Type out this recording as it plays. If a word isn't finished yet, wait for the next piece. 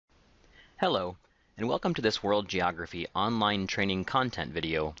Hello, and welcome to this World Geography online training content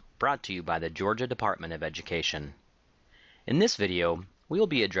video brought to you by the Georgia Department of Education. In this video, we will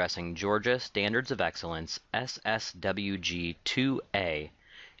be addressing Georgia Standards of Excellence SSWG 2A,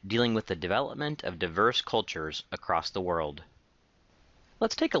 dealing with the development of diverse cultures across the world.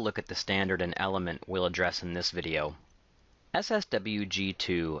 Let's take a look at the standard and element we'll address in this video. SSWG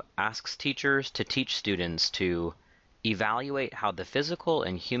 2 asks teachers to teach students to evaluate how the physical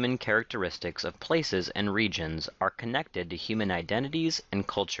and human characteristics of places and regions are connected to human identities and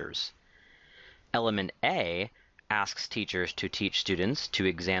cultures. Element A asks teachers to teach students to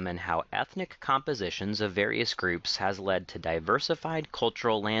examine how ethnic compositions of various groups has led to diversified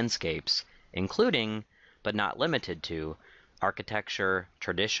cultural landscapes, including, but not limited to, architecture,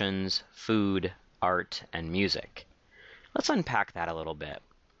 traditions, food, art, and music. Let's unpack that a little bit.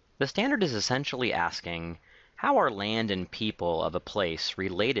 The standard is essentially asking, how are land and people of a place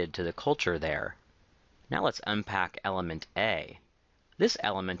related to the culture there? Now let's unpack element A. This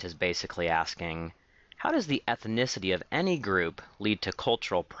element is basically asking, how does the ethnicity of any group lead to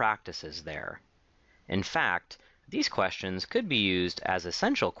cultural practices there? In fact, these questions could be used as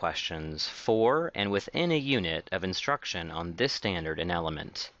essential questions for and within a unit of instruction on this standard and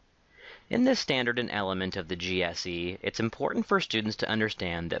element. In this standard and element of the GSE, it's important for students to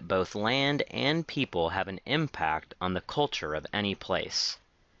understand that both land and people have an impact on the culture of any place.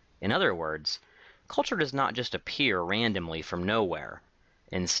 In other words, culture does not just appear randomly from nowhere.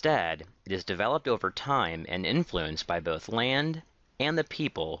 Instead, it is developed over time and influenced by both land and the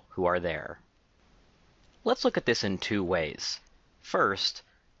people who are there. Let's look at this in two ways. First,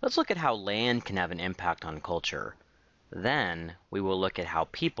 let's look at how land can have an impact on culture. Then, we will look at how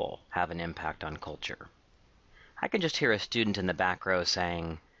people have an impact on culture. I can just hear a student in the back row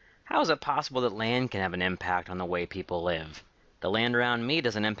saying, how is it possible that land can have an impact on the way people live? The land around me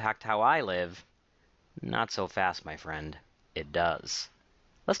doesn't impact how I live. Not so fast, my friend. It does.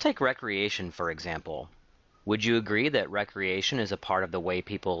 Let's take recreation, for example. Would you agree that recreation is a part of the way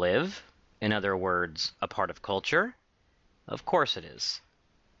people live? In other words, a part of culture? Of course it is.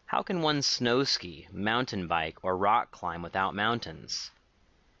 How can one snow ski, mountain bike, or rock climb without mountains?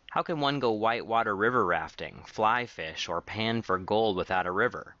 How can one go whitewater river rafting, fly fish, or pan for gold without a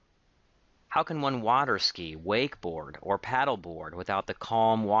river? How can one water ski, wakeboard, or paddleboard without the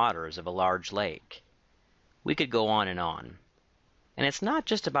calm waters of a large lake? We could go on. And it's not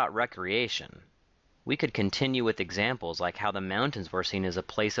just about recreation. We could continue with examples like how the mountains were seen as a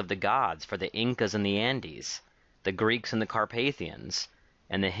place of the gods for the Incas in the Andes, the Greeks in the Carpathians,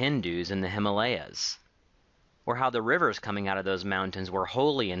 and the Hindus in the Himalayas, or how the rivers coming out of those mountains were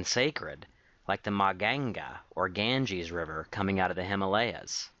holy and sacred, like the Maganga or Ganges River coming out of the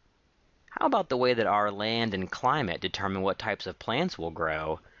Himalayas. How about the way that our land and climate determine what types of plants will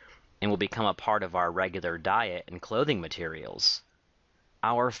grow and will become a part of our regular diet and clothing materials?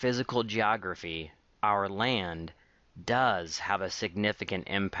 Our physical geography, our land, does have a significant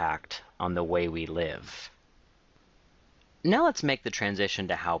impact on the way we live. Now let's make the transition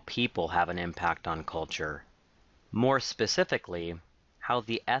to how people have an impact on culture. More specifically, how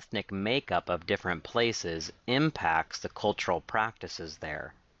the ethnic makeup of different places impacts the cultural practices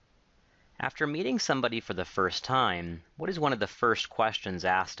there. After meeting somebody for the first time, what is one of the first questions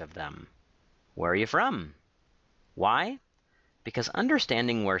asked of them? Where are you from? Why? Because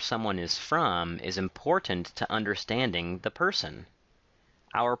understanding where someone is from is important to understanding the person.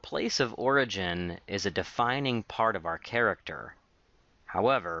 Our place of origin is a defining part of our character.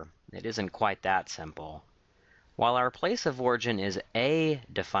 However, it isn't quite that simple. While our place of origin is a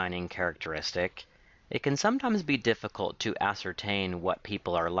defining characteristic, it can sometimes be difficult to ascertain what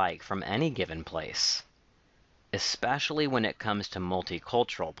people are like from any given place, especially when it comes to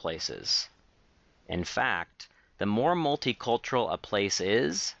multicultural places. In fact, the more multicultural a place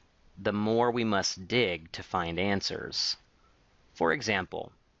is, the more we must dig to find answers. For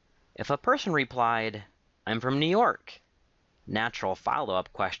example, if a person replied, I'm from New York, natural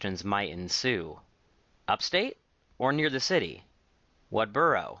follow-up questions might ensue. Upstate or near the city? What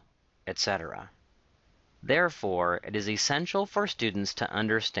borough? Etc. Therefore, it is essential for students to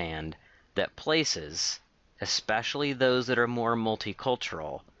understand that places, especially those that are more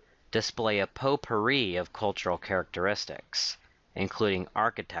multicultural, display a potpourri of cultural characteristics, including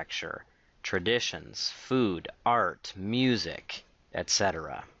architecture, traditions, food, art, music,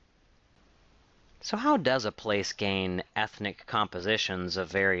 etc. So how does a place gain ethnic compositions of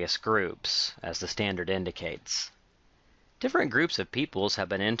various groups, as the standard indicates? Different groups of peoples have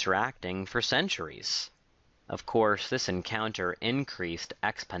been interacting for centuries. Of course, this encounter increased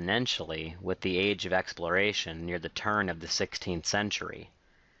exponentially with the age of exploration near the turn of the 16th century.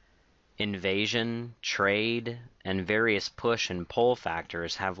 Invasion, trade, and various push and pull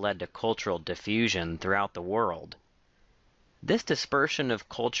factors have led to cultural diffusion throughout the world. This dispersion of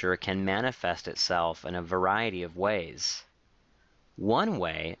culture can manifest itself in a variety of ways. One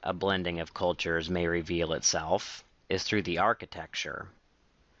way a blending of cultures may reveal itself is through the architecture.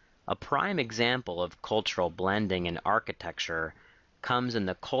 A prime example of cultural blending in architecture comes in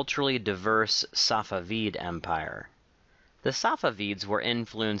the culturally diverse Safavid Empire. The Safavids were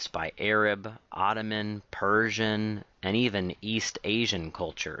influenced by Arab, Ottoman, Persian, and even East Asian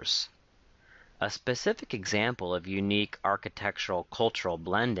cultures. A specific example of unique architectural cultural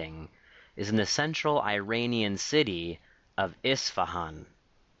blending is in the central Iranian city of Isfahan.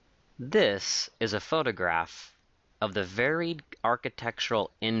 This is a photograph of the varied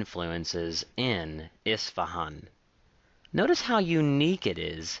architectural influences in Isfahan. Notice how unique it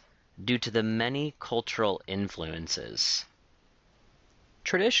is due to the many cultural influences.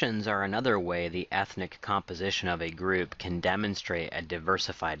 Traditions are another way the ethnic composition of a group can demonstrate a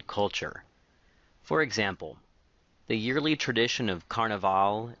diversified culture. For example, the yearly tradition of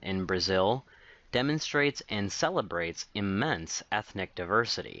Carnaval in Brazil demonstrates and celebrates immense ethnic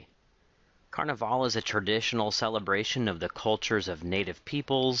diversity. Carnaval is a traditional celebration of the cultures of native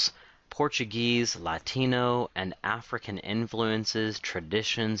peoples, Portuguese, Latino, and African influences,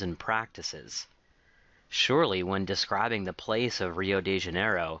 traditions, and practices. Surely, when describing the place of Rio de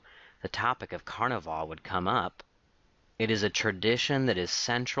Janeiro, the topic of Carnival would come up. It is a tradition that is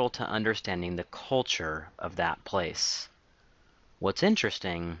central to understanding the culture of that place. What's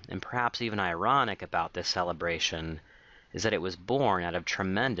interesting, and perhaps even ironic about this celebration, is that it was born out of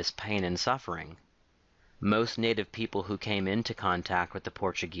tremendous pain and suffering. Most native people who came into contact with the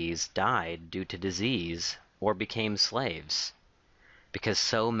Portuguese died due to disease or became slaves. Because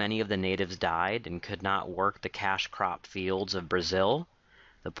so many of the natives died and could not work the cash crop fields of Brazil,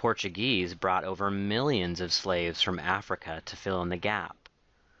 the Portuguese brought over millions of slaves from Africa to fill in the gap.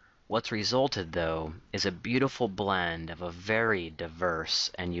 What's resulted, though, is a beautiful blend of a very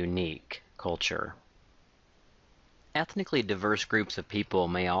diverse and unique culture. Ethnically diverse groups of people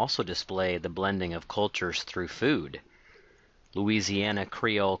may also display the blending of cultures through food. Louisiana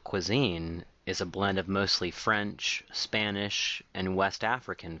Creole cuisine is a blend of mostly French, Spanish, and West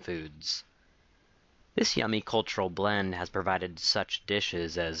African foods. This yummy cultural blend has provided such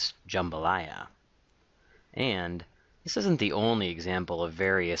dishes as jambalaya. And this isn't the only example of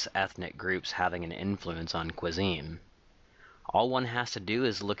various ethnic groups having an influence on cuisine. All one has to do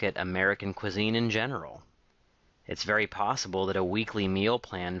is look at American cuisine in general. It's very possible that a weekly meal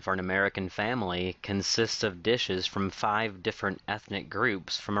plan for an American family consists of dishes from 5 different ethnic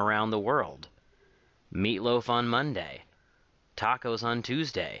groups from around the world. Meatloaf on Monday, tacos on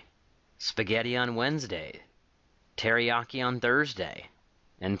Tuesday, spaghetti on Wednesday, teriyaki on Thursday,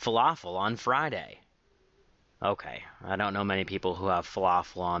 and falafel on Friday. Okay, I don't know many people who have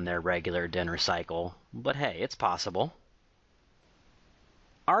falafel on their regular dinner cycle, but hey, it's possible.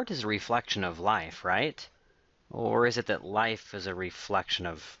 Art is a reflection of life, right? Or is it that life is a reflection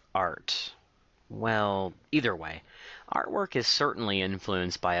of art? Well, either way, artwork is certainly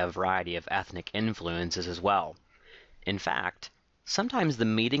influenced by a variety of ethnic influences as well. In fact, sometimes the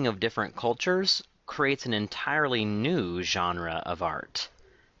meeting of different cultures creates an entirely new genre of art.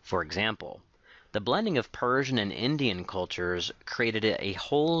 For example, the blending of Persian and Indian cultures created a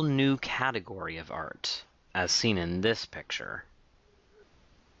whole new category of art, as seen in this picture.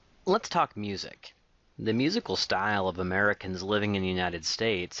 Let's talk music. The musical style of Americans living in the United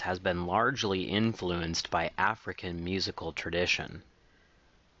States has been largely influenced by African musical tradition.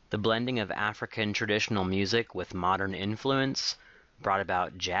 The blending of African traditional music with modern influence brought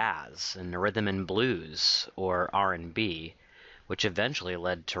about jazz and rhythm and blues, or R&B, which eventually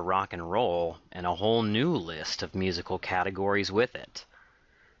led to rock and roll and a whole new list of musical categories with it.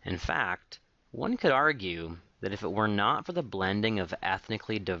 In fact, one could argue that if it were not for the blending of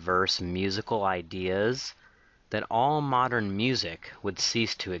ethnically diverse musical ideas, that all modern music would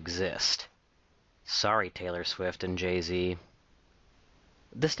cease to exist. Sorry, Taylor Swift and Jay-Z.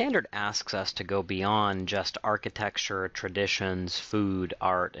 The standard asks us to go beyond just architecture, traditions, food,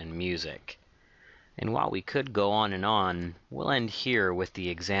 art, and music. And while we could go on, we'll end here with the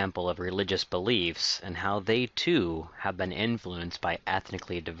example of religious beliefs and how they too have been influenced by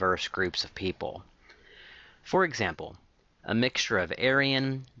ethnically diverse groups of people. For example, a mixture of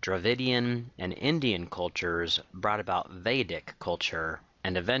Aryan, Dravidian, and Indian cultures brought about Vedic culture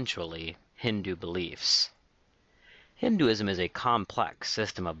and eventually Hindu beliefs. Hinduism is a complex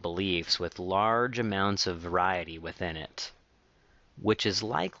system of beliefs with large amounts of variety within it, which is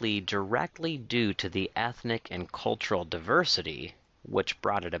likely directly due to the ethnic and cultural diversity which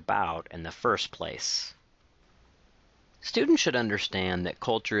brought it about in the first place. Students should understand that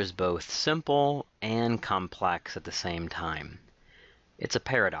culture is both simple and complex at the same time. It's a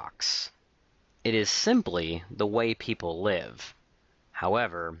paradox. It is simply the way people live.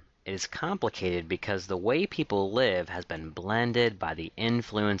 However, it is complicated because the way people live has been blended by the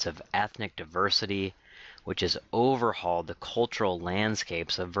influence of ethnic diversity, which has overhauled the cultural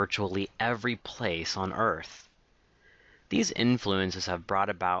landscapes of virtually every place on Earth. These influences have brought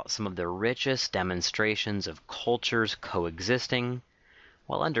about some of the richest demonstrations of cultures coexisting,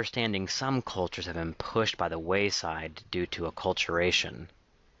 while understanding some cultures have been pushed by the wayside due to acculturation.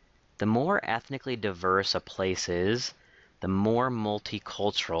 The more ethnically diverse a place is, the more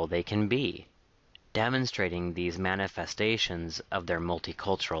multicultural they can be, demonstrating these manifestations of their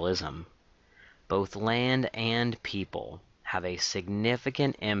multiculturalism. Both land and people have a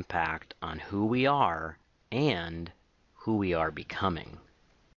significant impact on who we are and who we are becoming.